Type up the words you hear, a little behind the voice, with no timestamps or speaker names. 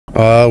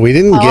We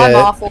didn't I'm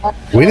awful.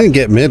 We didn't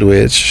get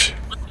Midwich.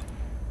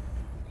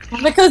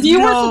 Because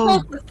you were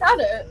supposed to set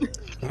it.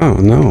 Oh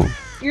no.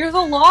 You're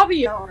the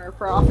lobby owner,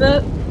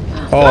 Prophet.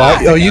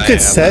 Oh, you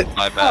could set.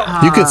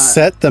 You could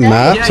set the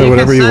maps or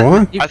whatever you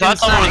want. I thought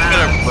someone was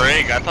gonna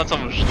bring. I thought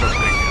someone was just gonna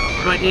bring.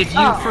 But if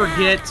you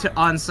forget to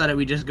unset it,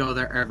 we just go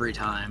there every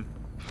time.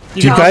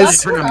 Do you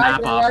guys bring a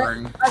map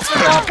offering? I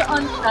forgot to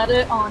unset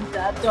it on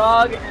Dead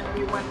Dog, and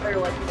we went there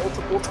like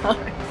multiple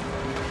times.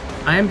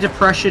 I am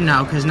depression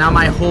now because now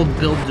my whole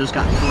build just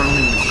got thrown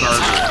in the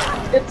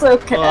garbage. It's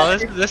okay. Well,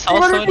 this We're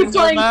also gonna be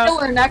playing map?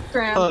 Killer next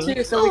round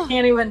too, so we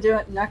can't even do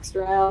it next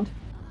round.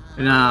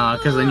 No,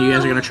 because then you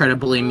guys are gonna try to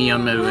bully me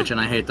on Midwich, and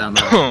I hate that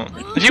map.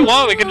 If you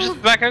want, we can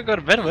just back out and go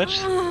to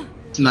Midwich.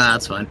 Nah,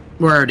 that's fine.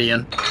 We're already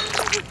in.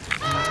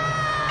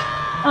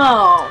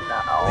 Oh no.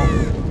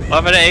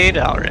 11-8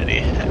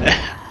 already.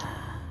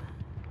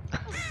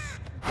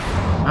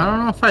 I don't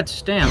know if I'd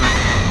stand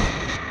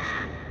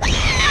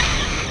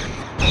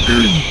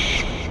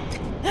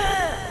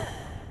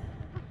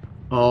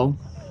Oh.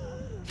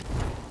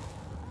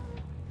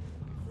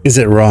 Is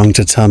it wrong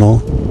to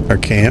tunnel or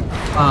camp?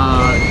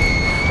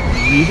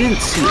 You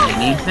didn't see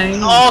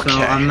anything, Okay.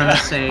 so I'm gonna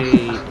say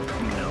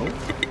no.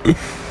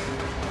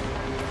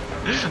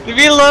 Leave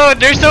me alone,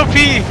 there's no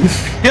pee!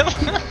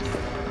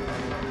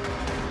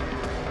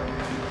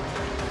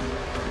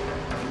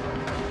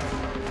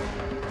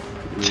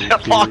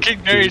 Walking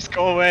nerds,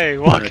 go away.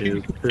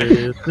 Walking. Why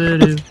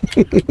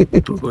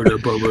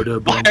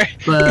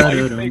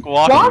you think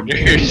walking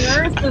nerds?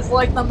 Nerds is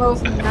like the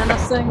most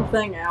menacing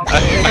thing out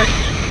there.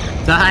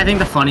 I think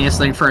the funniest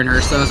thing for a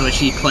nurse though is when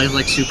she plays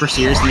like super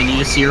serious and then you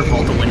just see her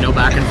vault the window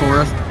back and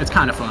forth. It's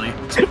kind of funny.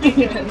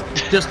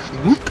 Just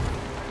whoop.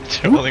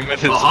 Chilling with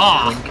his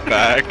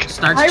back.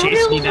 Starts I chasing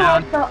really you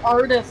down. like the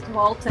artist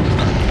vaulting.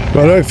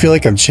 Why do I feel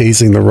like I'm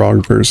chasing the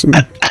wrong person?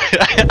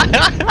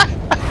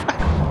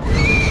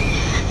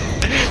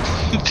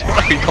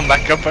 Are you come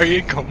back up? Are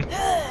you come?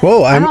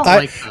 Whoa!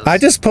 I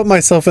just put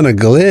myself in a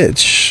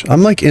glitch.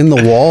 I'm like in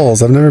the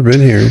walls. I've never been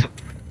here.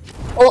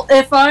 Well,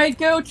 if I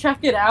go check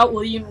it out,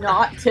 will you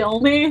not kill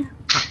me?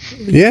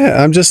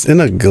 Yeah, I'm just in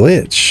a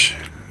glitch.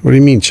 What do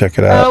you mean? Check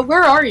it out.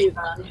 Where are you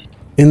then?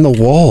 In the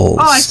walls.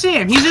 Oh, I see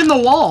him. He's in the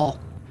wall.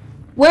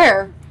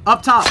 Where?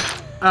 Up top.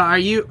 Are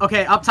you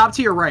okay? Up top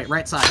to your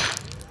right side.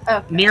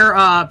 Okay. Near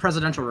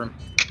presidential room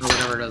or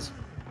whatever it is.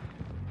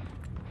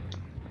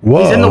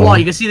 Whoa. He's in the wall.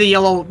 You can see the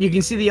yellow. You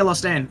can see the yellow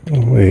stain.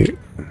 Oh wait.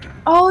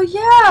 Oh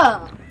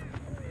yeah.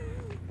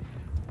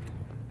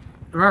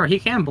 Remember, he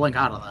can blink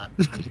out of that.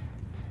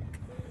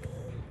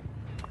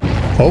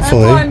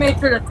 Hopefully. That's why I made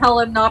sure to tell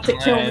him not to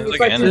kill me.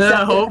 like end it.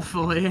 Yeah,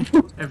 hopefully.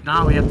 If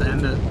not, we have to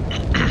end it.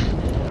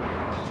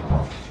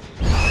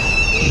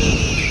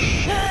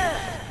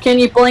 Can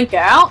you blink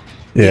out?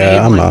 Yeah, he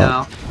I'm blinked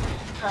out.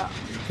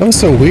 That was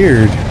so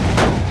weird.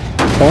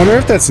 I wonder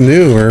if that's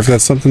new or if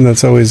that's something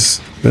that's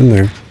always been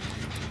there.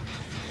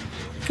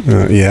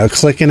 Yeah,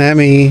 clicking at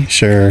me,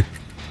 sure.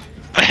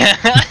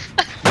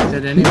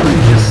 Did anybody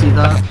just see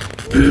that?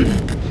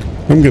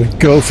 I'm gonna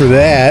go for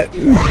that.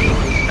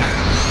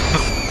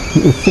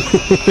 He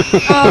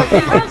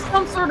has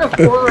some sort of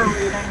horror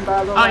reading,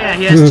 by the way. Oh yeah,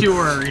 he has 2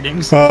 horror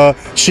readings.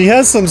 She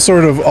has some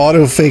sort of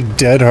auto fake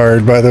dead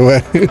hard, by the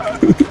way.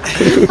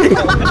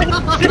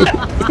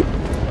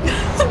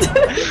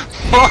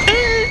 What?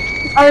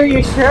 Are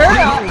you sure?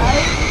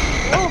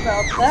 I don't know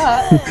about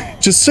that.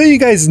 Just so you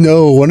guys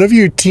know, one of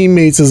your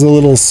teammates is a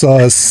little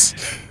sus.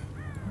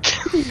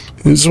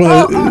 Just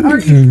wanna, Are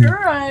you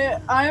sure?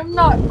 I'm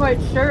not quite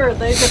sure.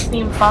 They just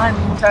seem fine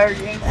the entire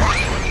game.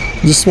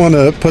 just want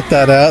to put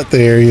that out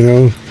there, you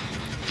know.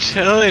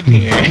 Chill in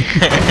here.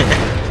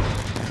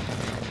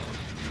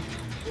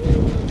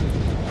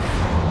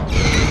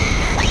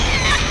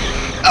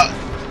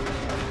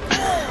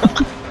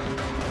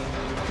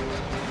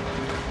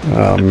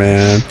 Oh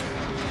man,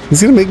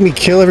 he's gonna make me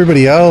kill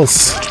everybody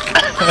else.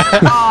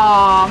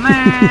 Oh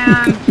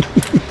man,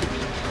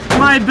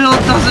 my build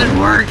doesn't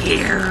work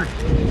here.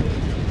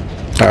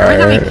 Every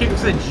time he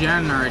kicks a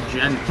gen or a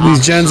gen.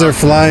 These gens are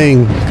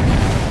flying.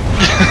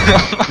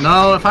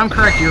 No, if I'm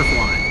correct, you're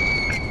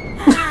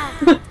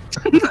flying.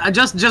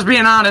 just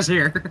being honest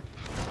here.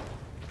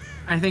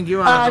 I think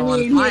you are the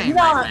one flying. You're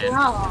not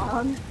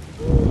wrong.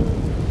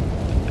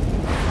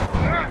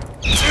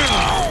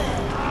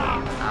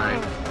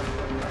 Alright.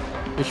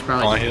 We should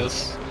probably do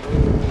this.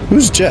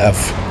 Who's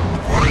Jeff?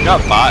 You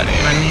got bot.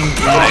 My name's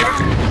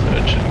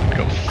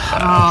Go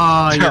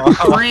oh, you're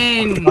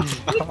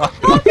cringe.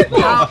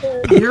 Oh,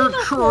 you're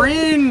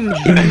cringe.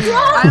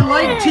 I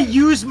like to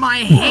use my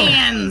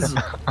hands.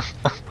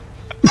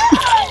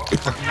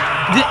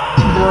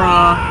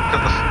 Bruh.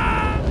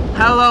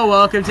 Hello,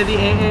 welcome to the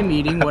AA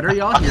meeting. What are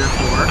y'all here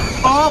for?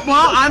 Oh,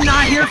 well, I'm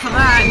not here for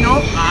that.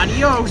 Nope,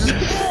 adios.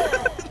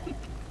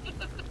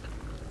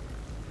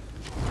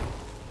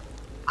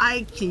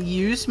 I can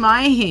use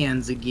my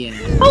hands again.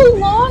 How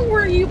long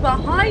were you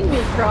behind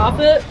me,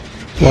 Prophet?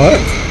 What?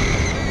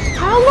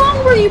 How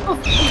long were you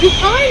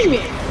behind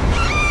me?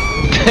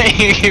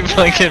 You keep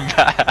blinking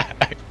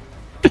back.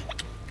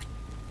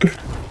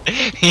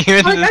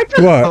 Even Like, I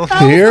just What,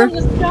 fell here? from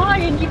the sky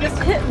and you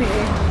just hit me.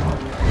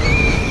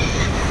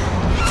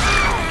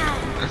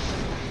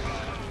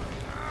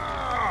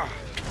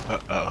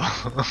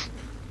 Uh-oh.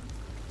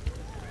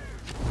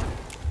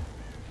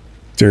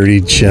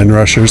 Dirty gen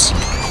rushers.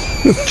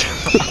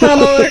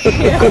 Hello,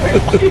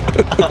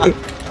 yeah.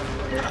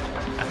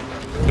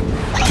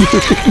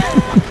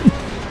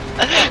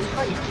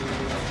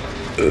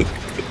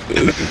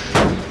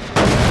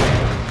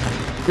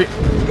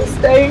 He's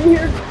staying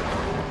here.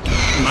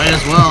 Might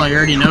as well, he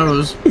already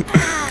knows. I'm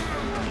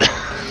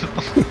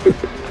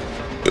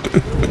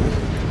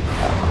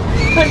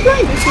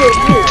trying to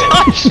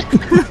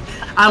heal you.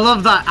 I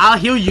love that. I'll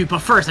heal you, but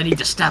first I need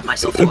to stab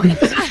myself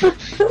twice.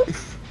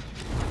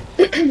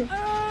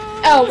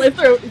 Ow, my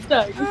throat is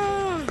dying.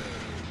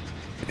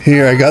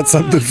 Here, I got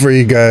something for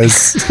you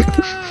guys.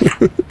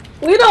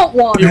 We don't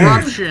want it.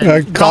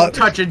 Eruption. Don't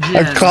touch a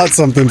gem. I caught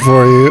something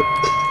for you.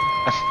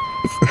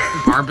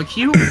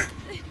 Barbecue?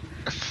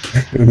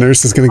 The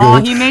nurse is gonna go.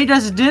 Oh, he made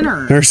us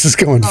dinner. Nurse is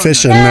going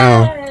fishing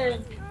now. Yay!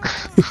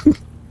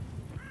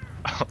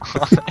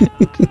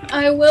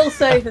 I will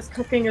say his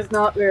cooking is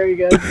not very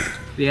good.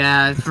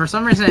 Yeah, for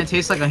some reason it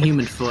tastes like a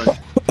human foot.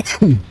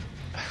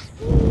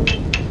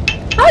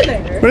 Hi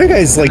there. What are you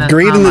guys like That's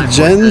grading not the my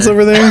gens birthday.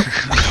 over there?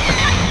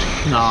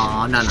 No.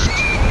 Hi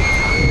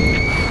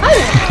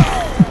there.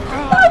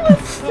 That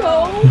was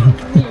so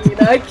mean.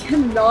 I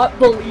cannot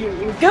believe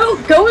you. Go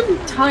in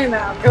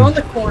timeout. Go in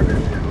the corner.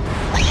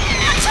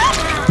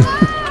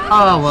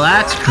 Oh, well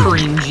that's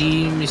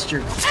cringy,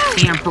 Mr.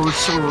 Camper,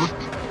 sir.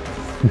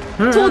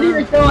 I told you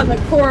to go in the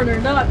corner,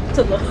 not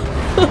to the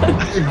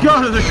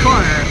Go to the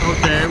corner.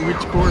 Okay,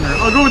 which corner?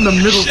 I'll go in the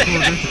middle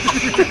corner.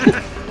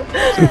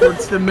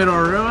 What's the middle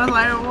room? I'm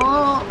like,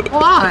 well,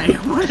 why?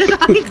 What did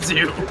I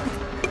do?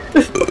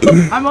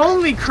 I'm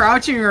only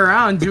crouching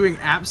around doing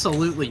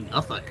absolutely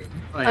nothing.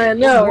 Like, I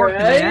know, what more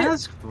can I right?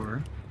 ask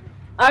for?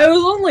 I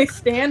was only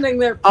standing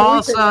there pointing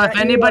Also, at if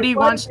you, anybody like,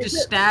 what wants to is it?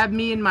 stab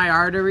me in my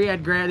artery,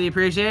 I'd greatly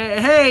appreciate it.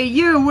 Hey,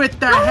 you with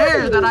the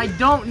hair that I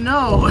don't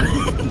know.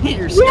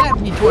 Here, stab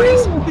me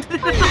twice.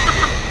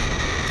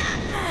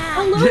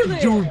 Hello there.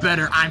 Do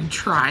better. I'm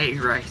trying,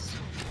 right?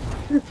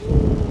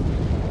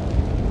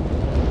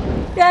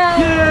 Yeah.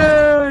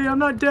 Yay! I'm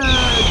not dead.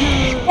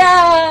 Yay.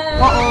 Yeah.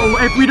 Uh-oh,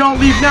 if we don't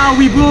leave now,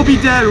 we will be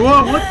dead.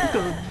 Whoa, what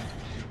the?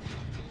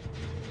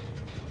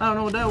 I don't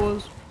know what that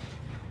was.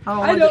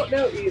 I don't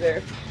know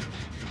either.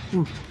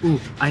 Ooh,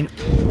 I know.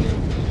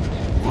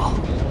 Whoa.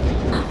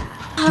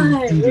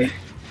 Hi.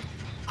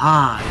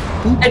 Hi.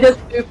 I just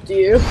booped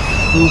you.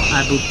 Boop,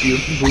 I booped you.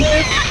 Boop,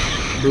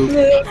 Boop.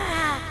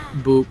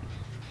 boop,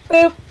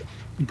 Boop.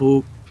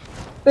 boop.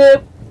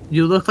 Boop.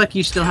 You look like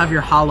you still have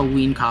your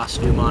Halloween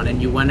costume on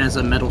and you went as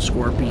a metal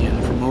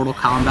scorpion from Mortal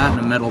Kombat in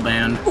a metal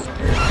band. Why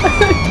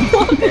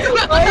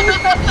is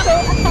that so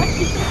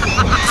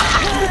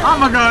Oh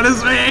my god,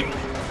 it's me!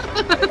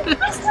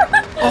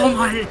 Oh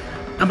my...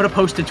 I'm gonna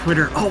post to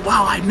Twitter. Oh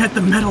wow, I met the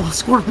metal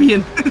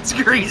scorpion. It's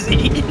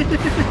crazy.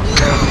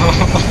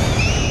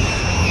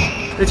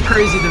 It's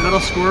crazy, the metal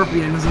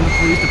scorpion is in the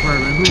police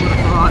department. Who would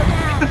have thought?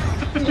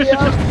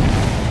 Yep.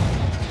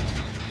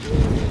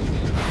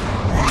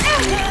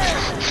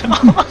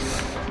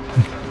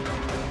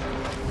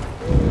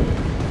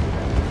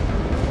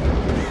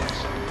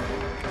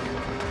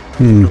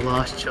 The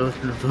lost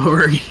children of the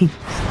Orient.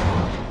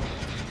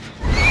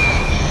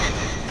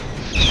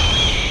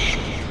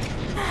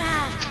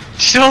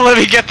 Don't let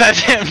me get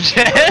that damn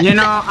jet. You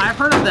know, I've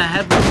heard of the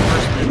Headless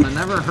Horseman, but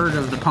never heard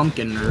of the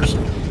Pumpkin Nurse.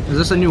 Is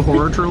this a new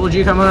horror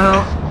trilogy coming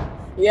out?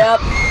 Yep.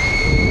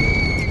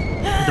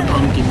 The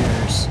Pumpkin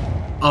Nurse.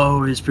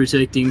 Always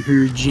protecting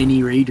her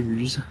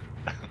generators.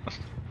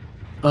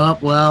 Oh,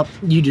 well,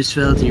 you just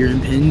felt your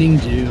impending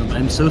doom.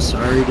 I'm so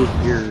sorry to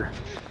hear.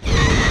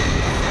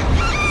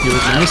 It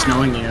was nice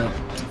knowing you.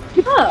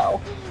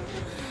 Oh.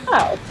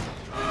 Oh.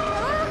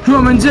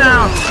 Coming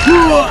down!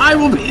 Whoa, I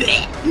will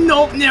be.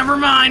 Nope, never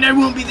mind. I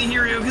won't be the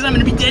hero because I'm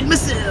gonna be dead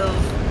myself.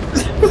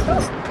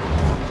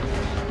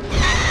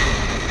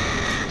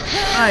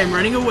 I'm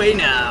running away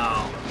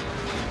now.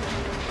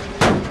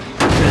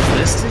 Because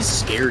this is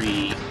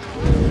scary.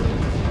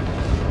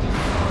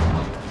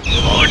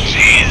 Oh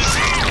jeez.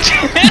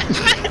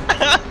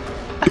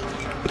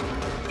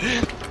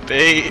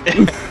 Bait.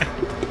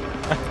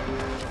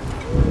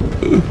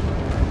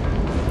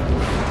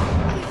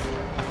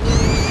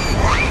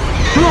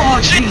 Oh,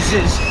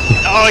 Jesus!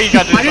 Oh, you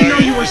got this. I didn't know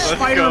you were Let's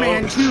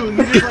Spider-Man go. too.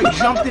 You just like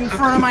jumped in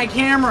front of my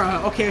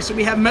camera. Okay, so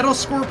we have Metal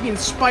Scorpion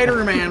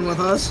Spider-Man with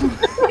us. Yeah.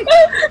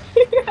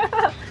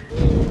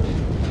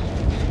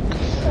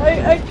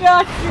 I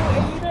got you,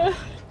 Ada.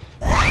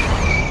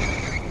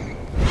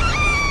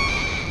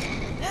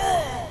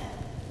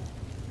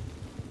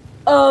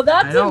 Oh,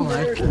 that's I a don't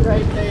like nurse it.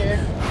 right there.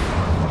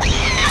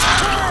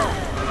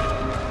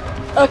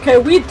 Okay,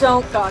 we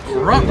don't got you.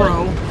 Ada.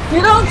 Ruh-roh.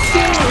 You don't see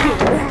me.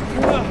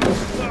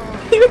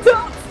 You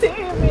don't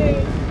see me.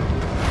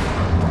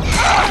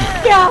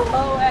 Go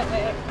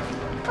away.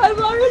 I've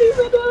already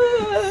been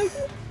away.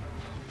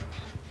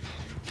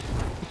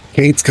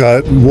 Kate's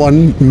got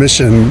one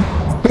mission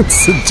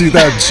to do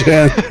that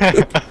gen.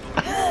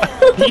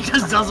 He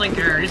just doesn't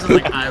care. He's just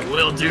like, I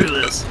will do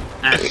this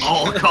at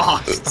all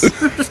costs.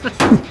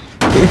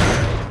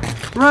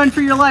 Run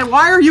for your life.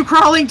 Why are you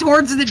crawling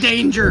towards the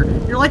danger?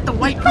 You're like the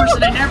white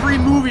person in every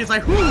movie. It's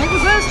like, what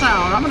was that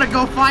sound? I'm gonna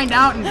go find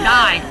out and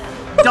die.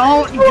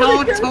 Don't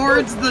go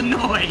towards the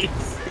noise.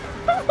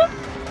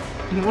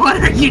 What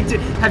are you doing?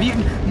 Have you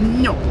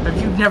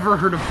never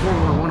heard of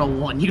Horror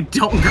 101? You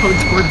don't go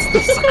towards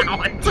the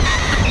sound.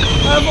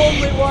 I've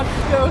only watched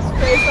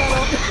Ghostface.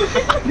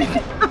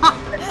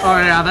 Oh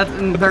yeah,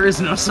 there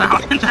is no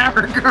sound in that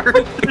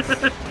regard.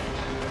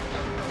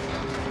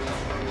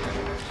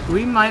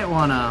 We might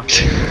wanna...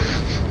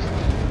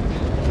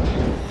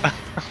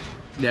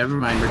 Never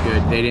mind, we're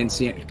good. They didn't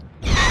see it.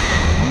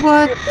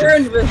 What? They're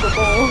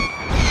invisible.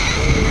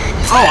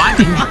 Oh,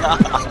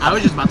 I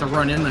was just about to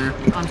run in there.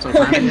 I'm so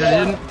happy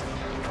I didn't.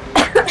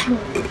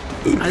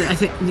 I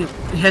think...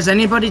 Has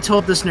anybody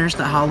told this nurse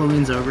that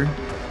Halloween's over?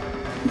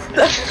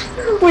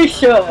 We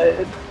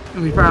should.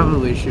 We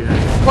probably should.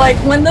 Like,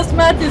 when this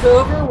match is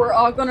over, we're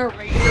all gonna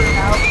raid her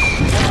out.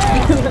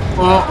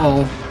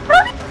 Uh-oh.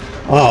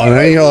 Oh,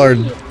 now y'all are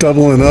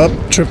doubling up,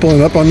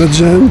 tripling up on the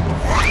gen?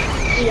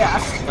 Yeah.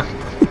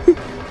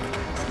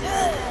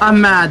 I'm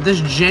mad.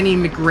 This Jenny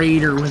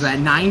McRaider was at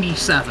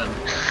 97.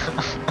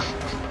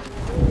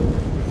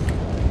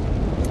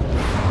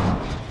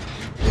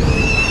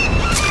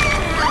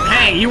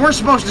 Hey, you weren't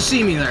supposed to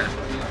see me there.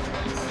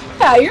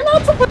 Yeah, you're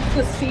not supposed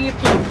to see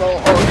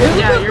people.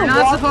 You're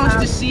not supposed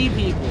to see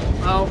people.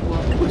 Oh,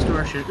 well, let's do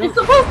our shit. You're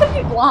supposed to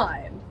be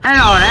blind.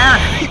 Hello there.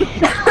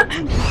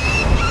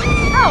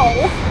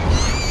 Ow.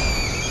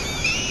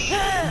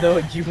 No,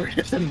 you were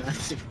just a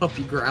massive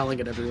puppy growling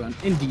at everyone.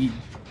 Indeed.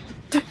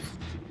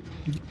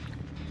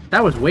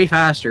 That was way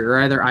faster, or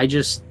either I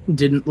just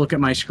didn't look at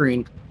my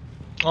screen.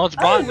 Oh, it's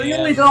I blind.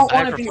 really don't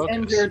want to be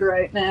injured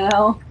right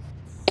now.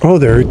 Oh,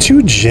 there are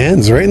two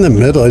gens right in the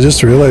middle. I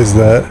just realized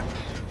that.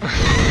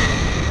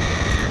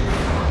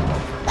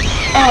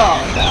 Oh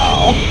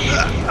no.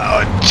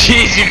 Oh,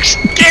 jeez, you're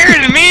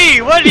scaring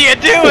me! What are you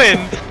doing?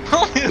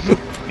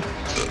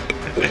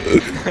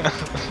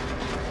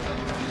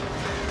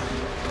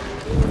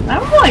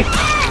 I'm like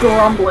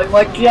grumbling.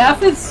 Like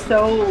Jeff is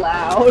so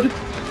loud.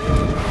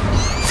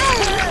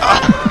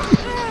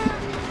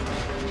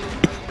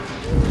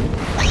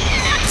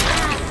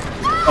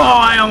 Oh,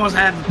 I almost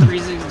had the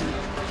 360.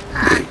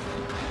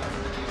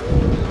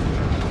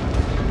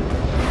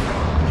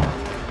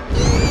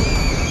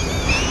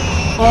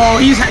 Oh,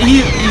 he's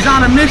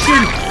on a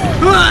mission,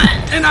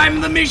 and I'm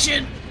the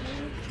mission.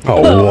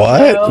 Oh,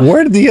 what? No.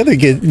 Where did the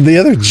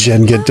other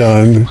gen get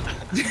done?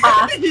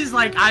 He's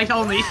like, I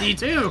only see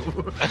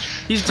two.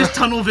 He's just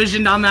tunnel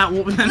visioned on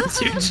them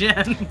two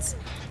gens.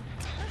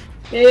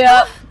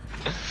 Yep.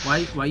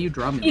 Why you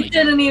draw me He like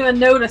that? didn't even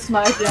notice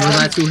my Was gen.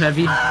 that too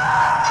heavy?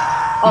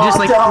 You just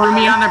like God. threw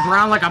me on the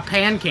ground like a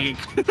pancake.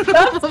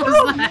 That's What was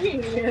so that?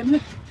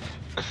 mean.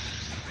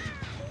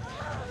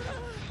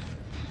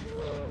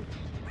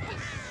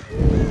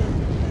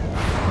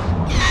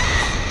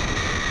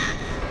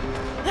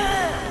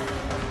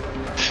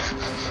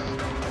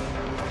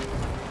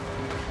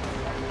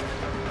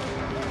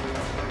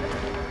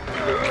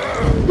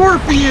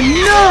 Scorpion,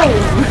 no!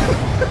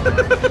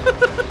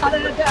 How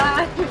did I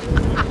die?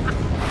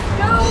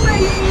 Go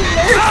away,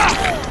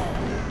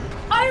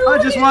 I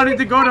just wanted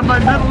to go to my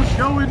metal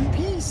show in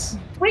peace.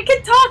 We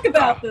can talk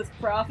about this,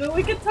 Prophet.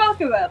 We can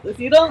talk about this.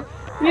 You can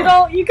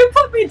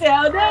put me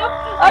down now.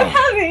 I'm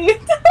heavy.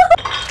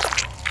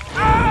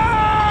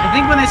 I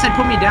think when they said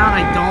put me down,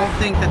 I don't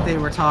think that they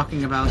were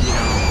talking about, you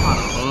know, on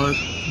a hook.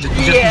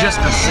 Just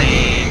a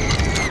saying.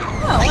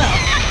 Oh, well.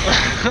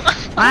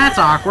 That's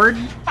awkward.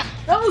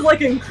 That was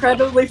like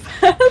incredibly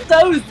fast.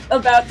 I was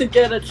about to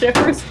get a chip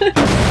or something,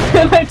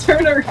 and I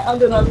turn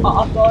around and I'm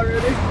off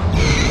already.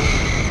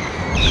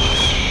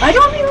 I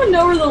don't even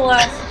know where the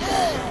last...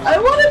 I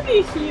want to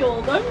be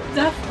healed. I'm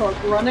deathhook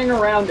running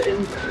around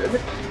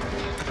injured.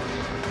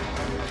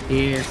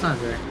 Yeah, it's not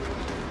fair.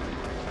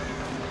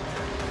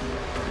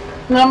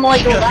 And I'm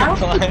like, allowed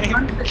to Flying.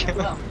 run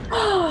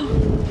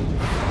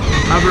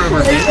Hover over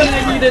right when it.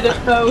 I needed it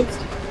most.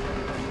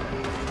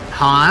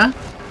 Huh?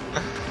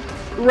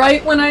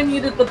 Right when I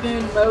needed the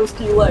boon most,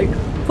 you like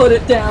put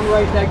it down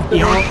right next to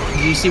Yo, me.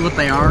 do you see what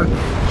they are?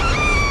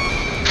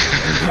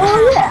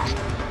 Oh yeah.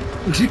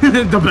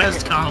 The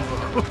best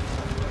combo.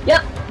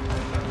 Yep.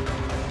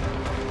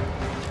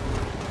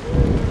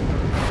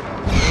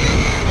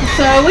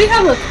 So we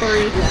have a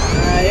 3 now,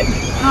 right?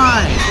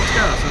 Nice, let's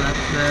go. So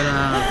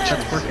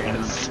that's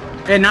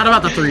working. Hey, not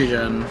about the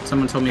 3-gen.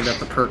 Someone told me that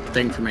the perk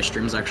thing for my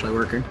stream is actually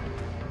working.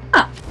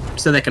 Huh.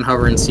 So they can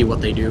hover and see what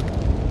they do.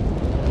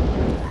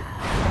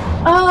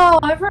 Oh,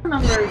 I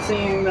remember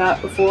seeing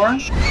that before.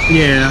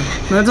 Yeah.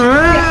 That's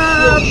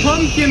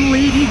pumpkin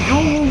lady, go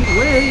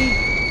away.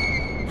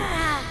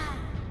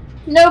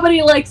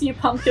 Nobody likes you,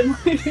 pumpkin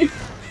lady.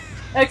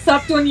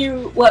 Except when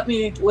you let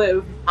me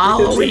live.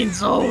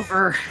 Halloween's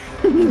over.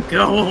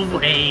 Go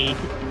away.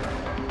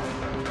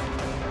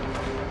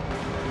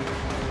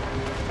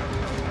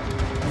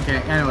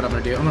 Okay, I know what I'm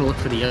gonna do. I'm gonna look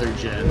for the other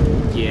gen.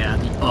 Yeah,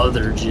 the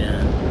other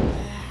gen.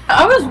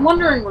 I was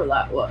wondering where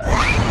that was.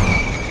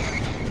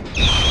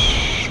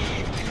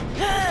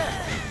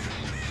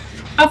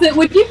 Prophet,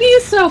 would you be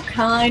so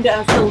kind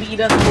as to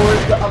lead us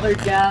towards the other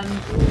gen?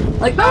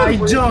 Like, I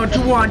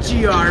don't want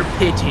your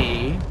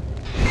pity.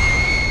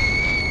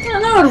 Yeah,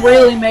 that would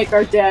really make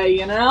our day,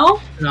 you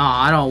know? No,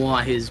 I don't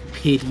want his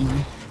pity.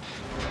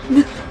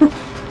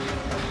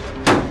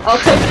 I'll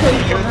take pity.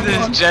 Give him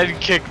this gen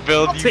kick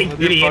build, I'll you take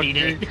pity any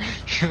motherfucker.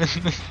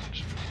 day.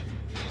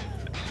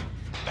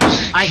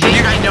 I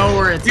think I know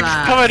where it's He's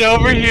at. coming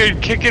over here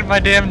and kicking my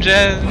damn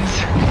gens.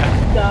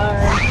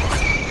 Darn.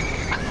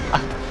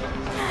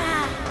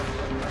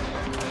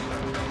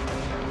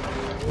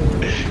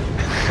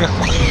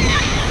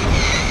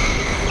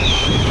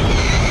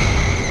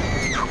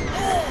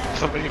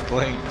 So many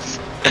blinks.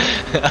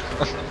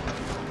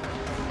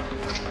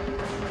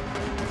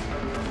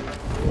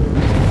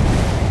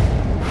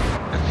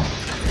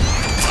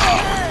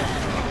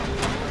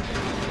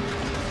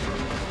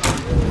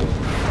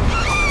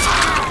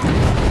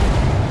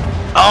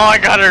 Oh, I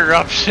got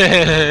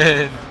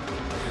eruption!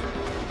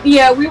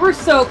 Yeah, we were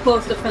so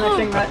close to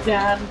finishing that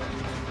gen.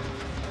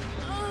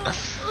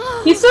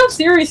 He's so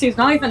serious, he's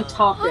not even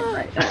talking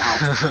right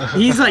now.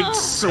 He's like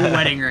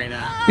sweating right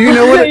now. Do you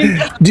know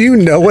what? Do you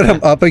know what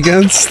I'm up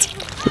against?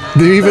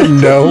 Do you even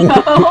know?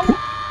 No.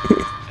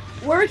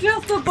 We're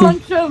just a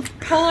bunch of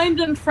kind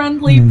and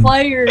friendly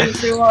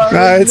players who are.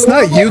 It's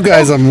not you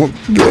guys.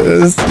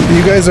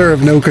 You guys are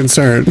of no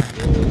concern.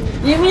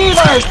 You mean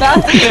our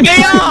best?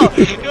 Hey yo!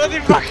 You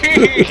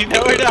motherfucker! You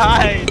know where to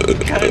hide!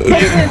 God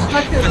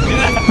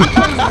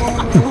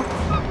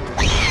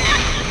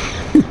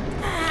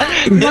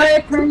In my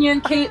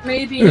opinion, Kate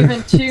may be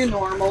even too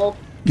normal.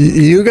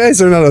 You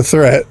guys are not a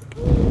threat.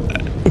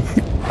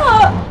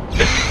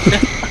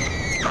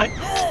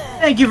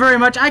 Thank you very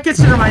much. I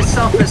consider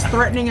myself as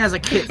threatening as a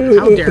kitten.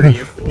 How dare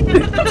you?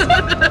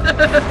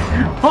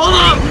 Hold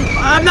up!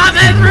 I'm not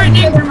that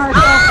threatening!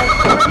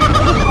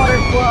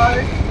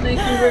 Thank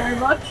you very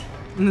much.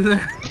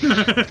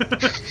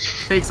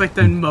 Takes like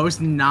the most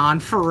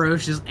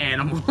non-ferocious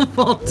animal of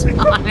all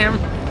time.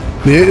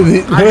 Put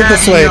it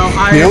this way: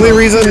 the only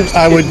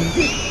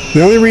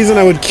reason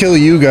I would kill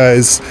you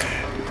guys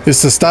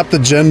is to stop the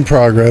gen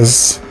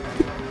progress.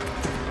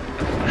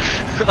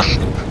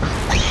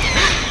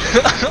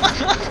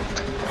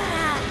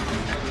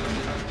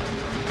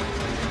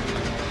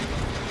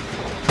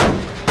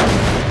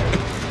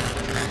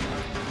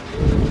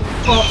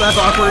 Oh, that's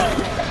awkward.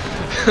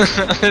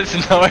 There's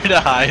nowhere to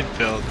hide,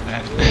 build,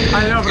 man.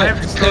 I know, but I have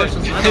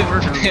distortions, so I don't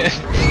work on it.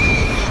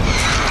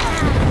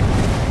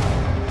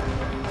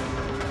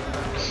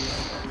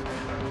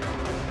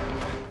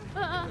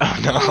 Oh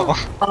no.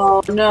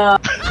 Oh no.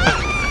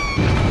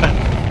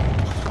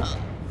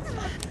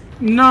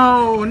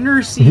 No,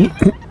 Nursey.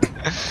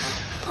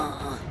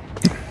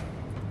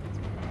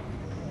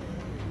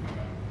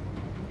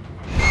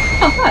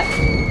 Oh, hi.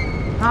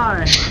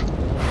 Hi.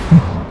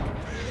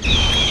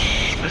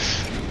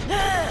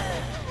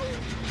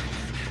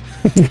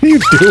 What are you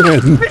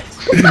doing?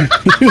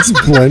 You're just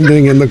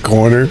blending in the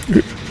corner.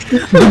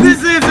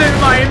 This isn't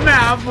my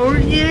map,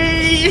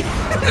 okay?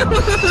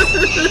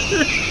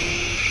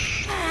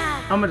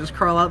 I'm gonna just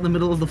crawl out in the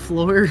middle of the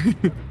floor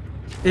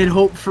and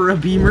hope for a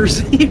be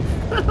mercy.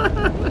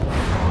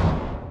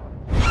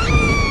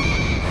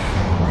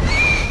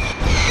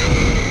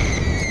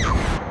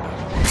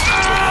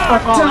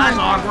 Oh, that's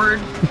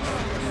awkward.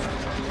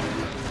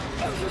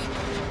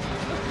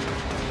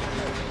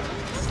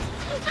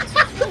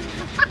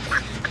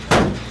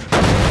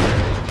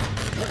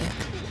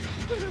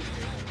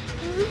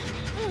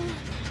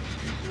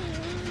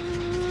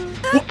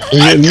 I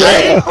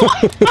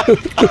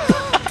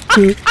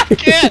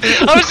can't!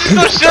 I was just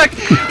so shocked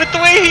with the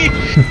way he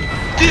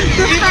didn't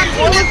see me.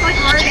 What was like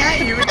right at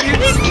you? It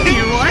didn't see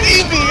you. What?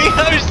 I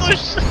was so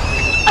shocked.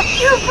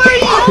 You're pretty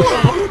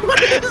yellow. What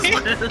is He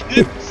this?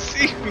 didn't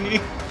see me.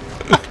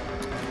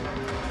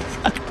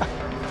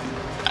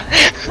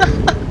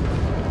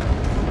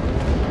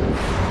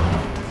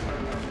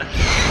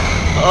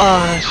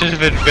 Oh, that should have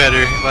been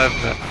better. My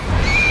bad.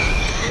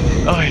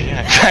 Oh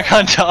yeah, back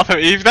on top of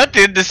it. If that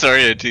did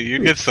disorient you, you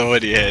get so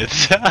many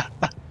hits.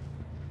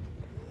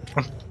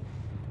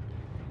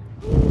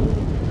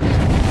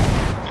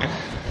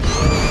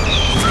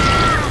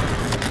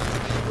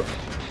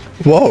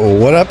 Whoa,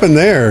 what happened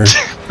there?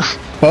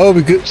 Oh,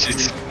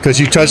 because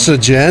you touched a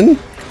gen?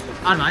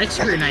 On my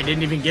screen, I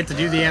didn't even get to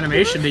do the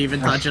animation to even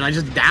touch it. I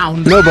just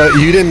downed. No, but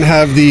you didn't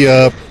have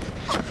the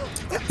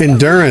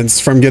endurance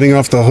from getting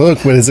off the hook.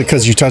 But is it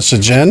because you touched a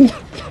gen?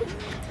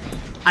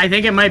 I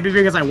think it might be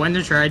because I went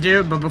to try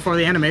to, but before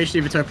the animation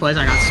even took place,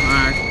 I got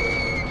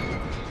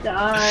smacked.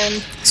 Darn.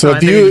 So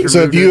if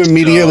you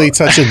immediately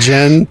touch a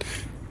gen,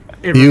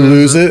 you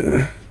lose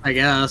it. I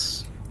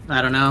guess.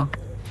 I don't know.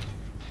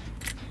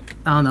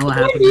 I don't know what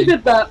Who happened.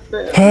 needed that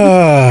bit?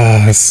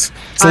 It's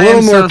a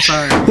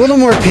little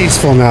more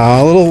peaceful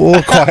now. A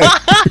little quiet.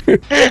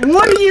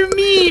 What do you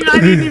mean? I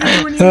didn't even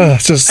do anything.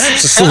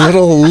 Just a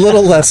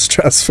little less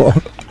stressful.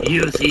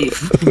 You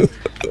thief.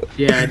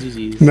 Yeah,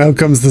 GG's. Now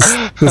comes the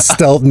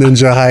stealth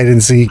ninja hide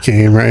and seek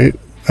game, right?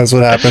 That's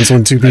what happens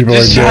when two people are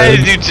Just trying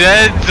to dead. do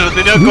gens so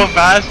they don't go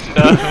fast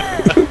enough.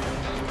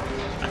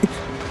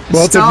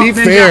 Well, to be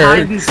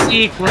fair,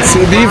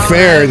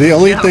 the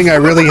only thing I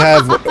really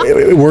have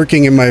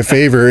working in my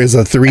favor is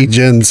a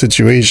 3-gen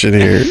situation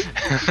here.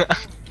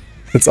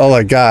 That's all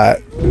I got.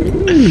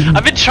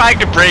 I've been trying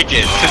to break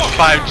it since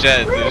 5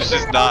 gens. It's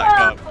just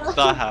not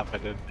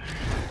happening.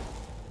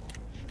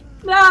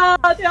 No,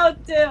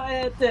 don't do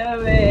it to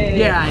me.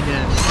 Yeah, I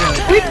did.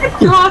 We can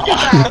talk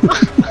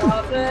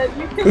about it.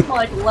 You can,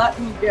 like, let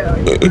me go,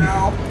 you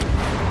know?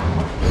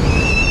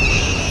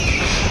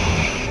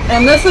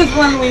 And this is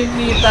when we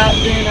need that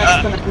Dune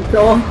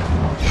exponential.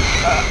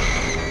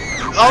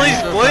 All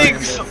these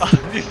blinks!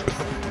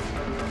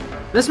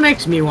 This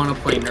makes me want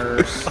to play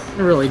Nurse. It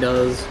really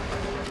does.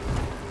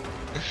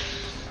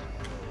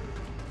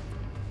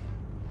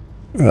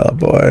 Oh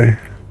boy.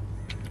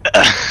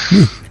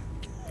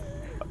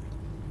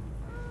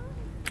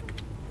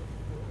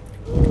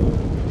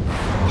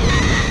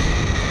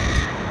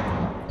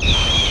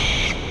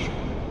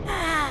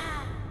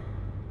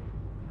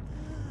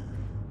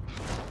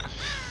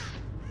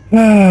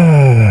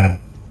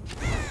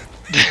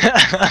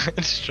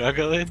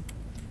 Struggling.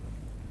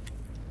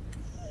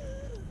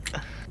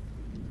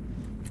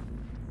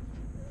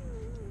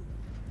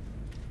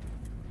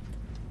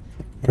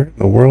 Where in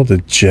the world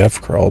did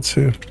Jeff crawl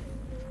to?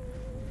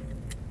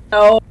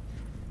 No.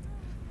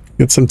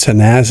 Get some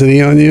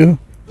tenacity on you?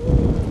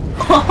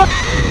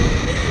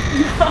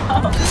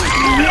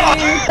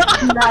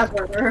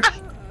 Never.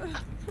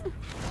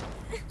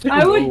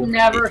 I would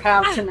never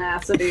have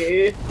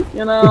tenacity,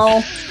 you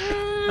know?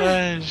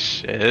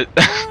 Shit.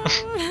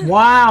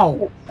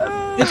 Wow!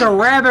 It's a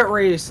rabbit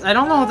race! I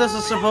don't know if this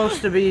is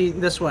supposed to be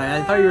this way.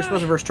 I thought you were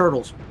supposed to verse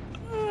turtles.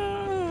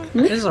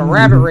 This is a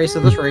rabbit race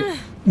at this rate.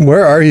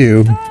 Where are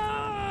you?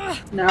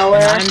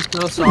 Nowhere. I'm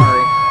so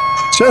sorry.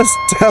 Just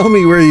tell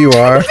me where you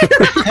are.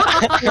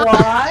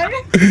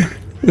 Why?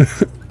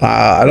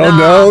 I don't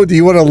know. Do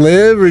you want to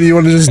live or do you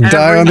want to just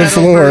die on the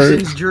floor? Every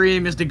person's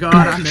dream is to go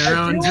out on their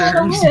own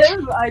terms.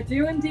 I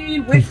do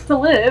indeed wish to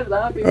live.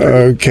 That would be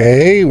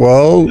Okay,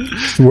 well,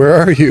 where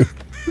are you?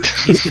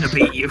 He's gonna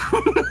beat you.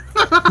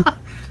 I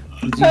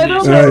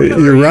don't know.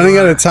 You're running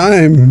out of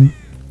time.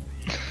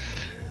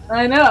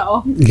 I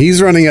know.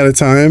 He's running out of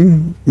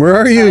time. Where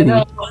are I you?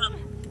 know.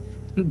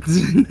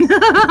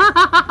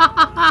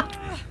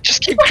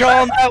 Just keep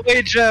crawling that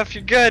way, Jeff.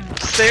 You're good.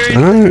 Stay right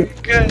All there.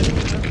 right. You're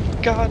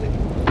good. Got it.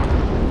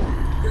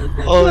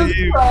 Oh,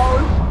 you.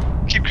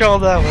 Keep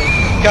crawling that way.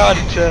 Got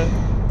it, Jeff.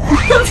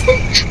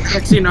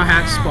 Next thing you know,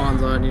 hack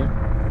spawns on you.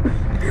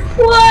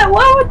 What?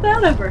 Why would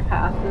that ever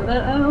happen?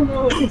 I don't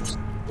know.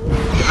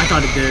 I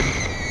thought it did.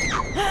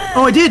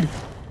 Oh, it did!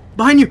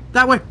 Behind you!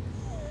 That way!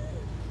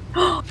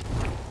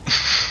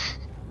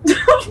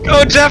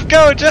 Go, Jeff,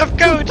 go! Jeff,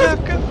 go! Jeff,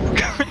 go!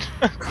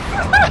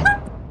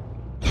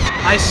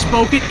 I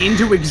spoke it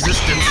into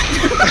existence.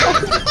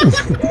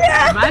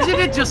 Imagine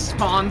it just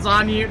spawns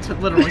on you to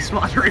literally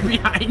spawn right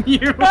behind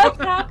you. That's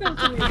happened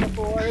to me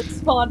before. It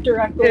spawned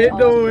directly on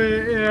No me.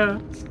 way, yeah.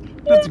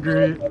 That's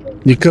great.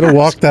 You could have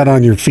walked that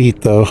on your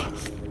feet, though.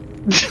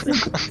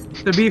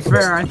 To be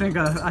fair, I think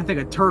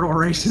a turtle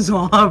race is a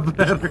lot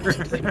better.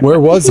 Where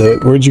was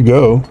it? Where'd you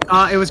go?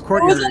 It was It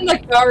courtyard. was in the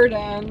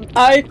garden.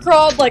 I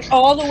crawled like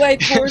all the way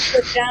towards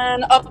the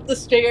den, up the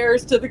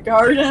stairs to the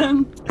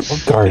garden.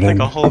 What garden? Like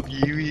a whole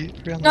Yui.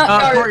 Not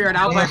garden. Courtyard,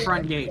 out by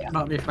front gate.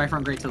 By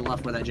front gate to the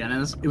left where that gen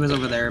is. It was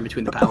over there in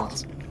between the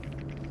pallets.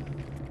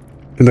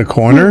 In the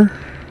corner?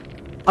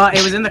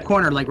 It was in the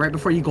corner, like right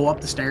before you go up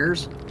the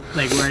stairs.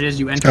 Like where it is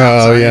you enter Oh,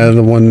 outside. yeah,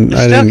 the one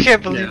I I still didn't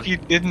can't believe you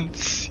didn't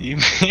see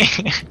me.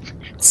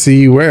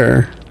 see you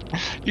where.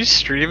 You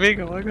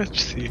streaming? Oh my god,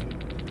 see.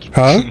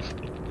 Huh?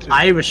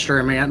 I was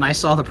streaming it and I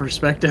saw the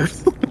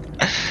perspective.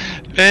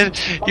 Man,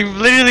 you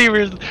literally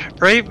were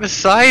right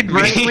beside me.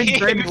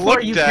 Right and before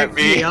looked you at picked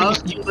me. me up,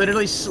 you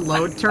literally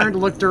slow turned,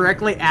 looked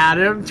directly at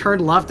him,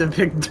 turned left and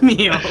picked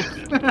me up.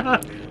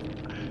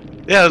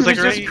 Yeah, I was He like was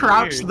just right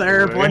crouched here,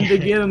 there, boy.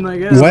 blending in, I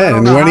guess. I When?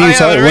 don't know When how- are you,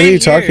 yeah, what are you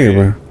right talking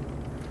here. about?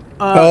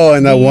 Oh,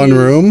 in that one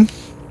room?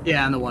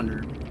 Yeah, in the one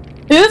room.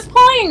 Who's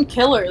playing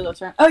killer this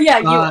round? Oh yeah,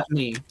 you.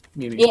 Me.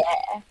 Yeah.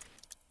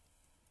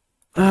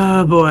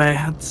 Oh boy,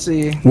 let's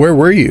see. Where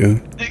were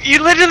you?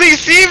 You literally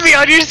see me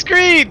on your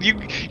screen. You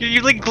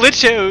like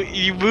glitch out.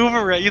 You move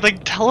around. You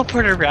like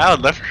teleport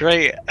around left,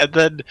 right, and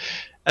then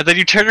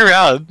you turn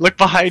around, look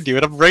behind you,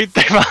 and I'm right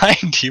there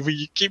behind you. But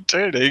you keep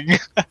turning.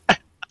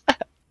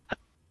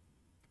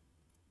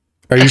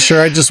 Are you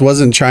sure I just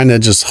wasn't trying to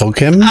just hook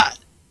him?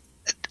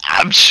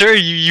 I'm sure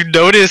you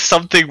noticed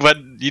something, but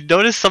you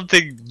noticed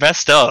something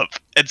messed up,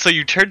 and so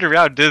you turned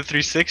around, did a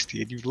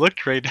 360, and you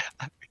looked right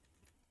at me.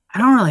 I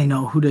don't really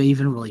know who to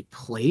even really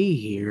play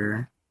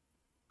here.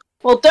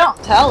 Well,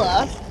 don't tell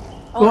us.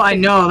 Well, I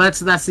know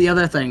that's the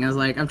other thing. Is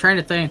like I'm trying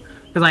to think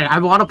because like I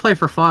want to play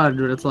for fun,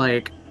 but it's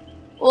like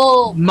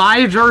Well,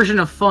 my version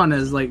of fun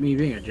is like me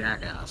being a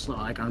jackass. So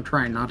like I'm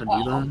trying not to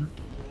do that.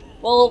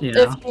 Well,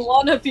 Yeah. if you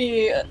want to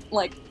be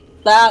like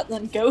that,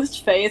 then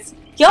Ghostface.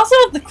 He also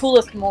has the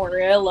coolest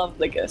Mori. I love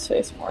the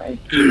Ghostface Mori.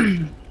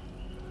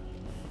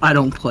 I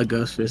don't play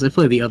Ghostface. I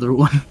play the other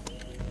one.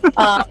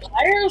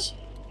 Myers?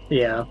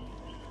 Yeah.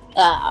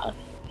 I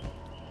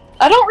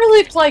don't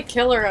really play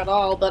Killer at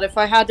all, but if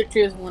I had to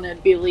choose one,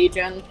 it'd be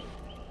Legion.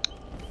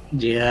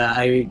 Yeah,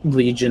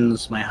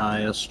 Legion's my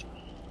highest.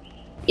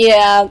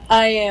 Yeah,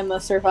 I am a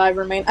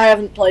Survivor main. I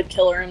haven't played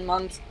Killer in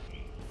months.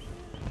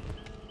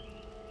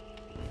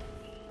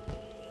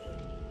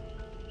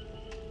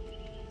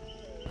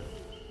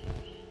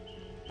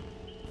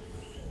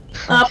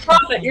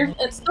 Prophet,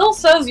 it still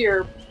says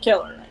you're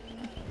Killer.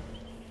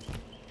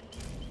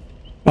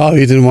 Oh,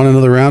 you didn't want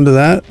another round of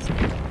that?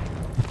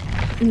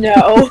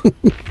 No.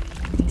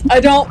 I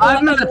don't want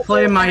I'm gonna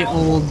play my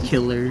old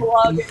Killer.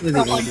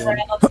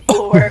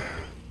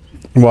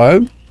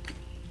 What?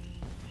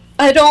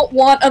 I don't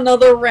want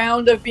another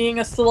round of being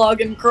a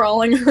slug and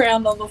crawling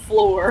around on the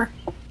floor.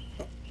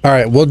 All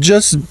right. Well,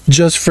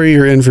 just for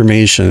your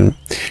information,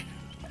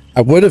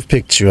 I would have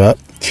picked you up.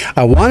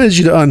 I wanted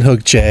you to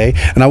unhook Jay,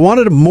 and I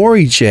wanted to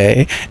Mori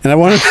Jay, and I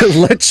wanted to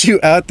let you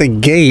out the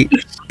gate,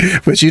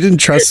 but you didn't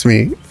trust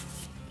me.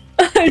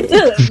 I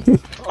did.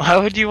 Why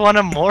would you want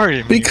to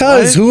Mori me?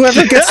 Because What?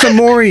 whoever gets to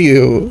Mori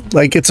you,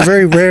 like, it's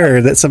very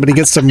rare that somebody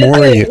gets to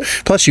Mori you.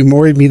 Plus, you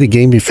Mori'd me the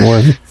game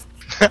before.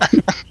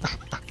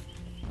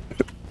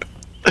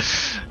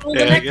 Well,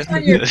 the next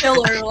time you're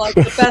Killer, like,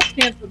 the best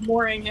chance of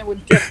mooring him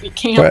would just be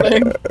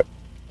camping. But,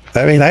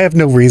 I mean, I have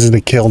no reason to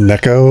kill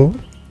Neko.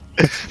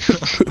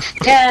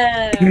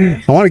 Yeah.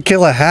 I want to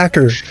kill a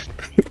hacker.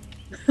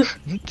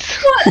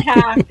 What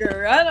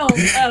hacker? I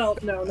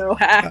don't know no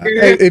hacker.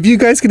 If you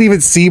guys could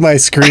even see my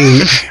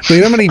screen, you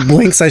know how many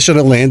blinks I should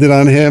have landed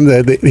on him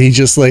that he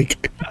just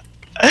like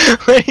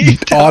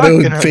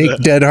auto fake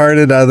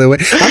dead-hearted out of the way.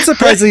 I'm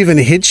surprised I even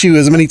hit you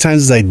as many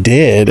times as I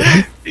did.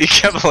 You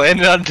kept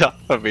landing on top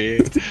of me.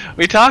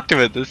 We talked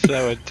about this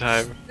that one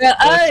time. Yeah,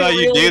 That's how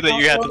really you knew that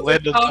don't you had know to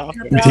what land we're on top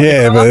talking of me. about,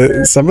 Yeah, Prophet.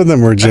 but some of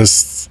them were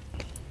just...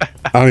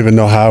 I don't even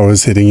know how I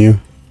was hitting you.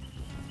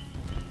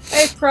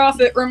 Hey,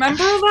 Prophet,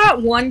 remember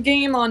that one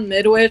game on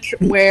Midwich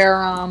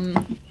where,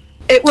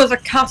 it was a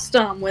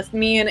custom with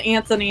me and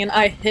Anthony, and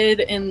I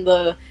hid in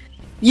the...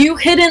 You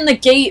hid in the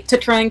gate to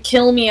try and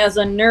kill me as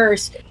a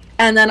nurse,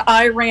 and then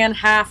I ran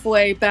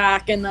halfway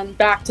back and then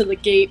back to the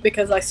gate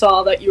because I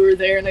saw that you were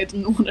there and I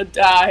didn't want to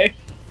die.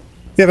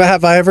 Yeah, but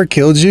have I ever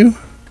killed you?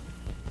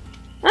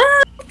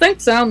 I don't think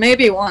so,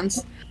 maybe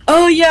once.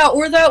 Oh yeah,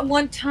 or that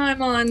one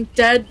time on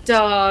Dead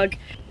Dog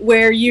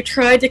where you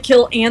tried to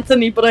kill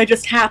Anthony, but I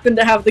just happened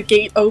to have the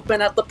gate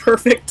open at the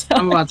perfect time.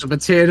 I'm about to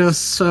potato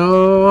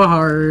so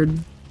hard.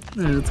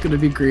 And it's gonna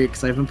be great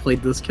because I haven't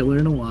played this Killer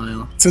in a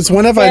while. Since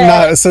when have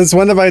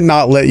I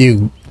not let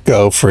you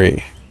go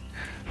free?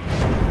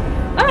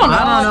 I don't know.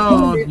 I don't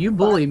know. You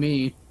bully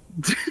me.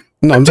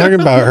 No, I'm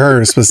talking about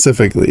her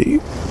specifically.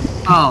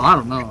 Oh, I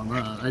don't know.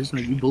 I just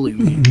know you bully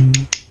me.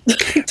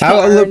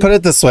 Put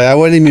it this way, I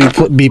wouldn't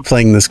even be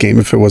playing this game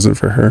if it wasn't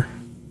for her.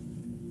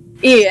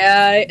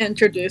 Yeah, I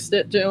introduced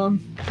it to him.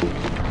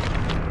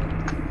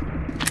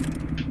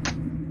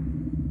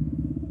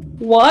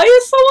 Why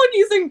is someone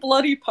using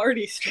Bloody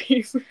Party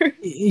Streamer?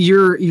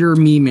 You're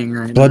memeing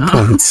right Blood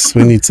now. points.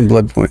 We need some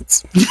blood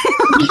points.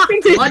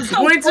 Blood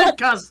points and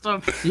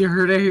custom. You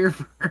heard it here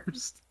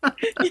first.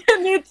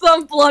 You need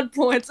some blood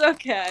points.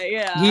 Okay,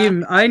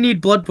 yeah. I need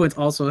blood points.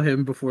 Also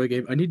him before the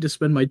game. I need to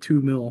spend my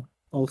 2 mil.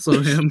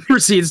 Also him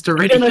proceeds to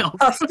rating In a else.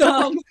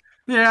 custom.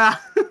 Yeah.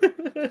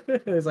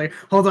 It's like,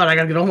 hold on, I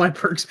gotta get all my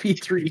perks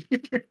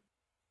P3.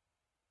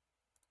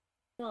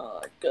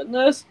 Oh,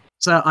 goodness.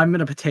 So I'm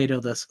gonna potato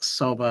this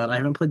so bad. I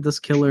haven't played this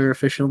Killer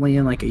efficiently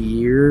in like a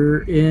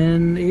year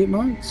in 8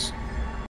 months.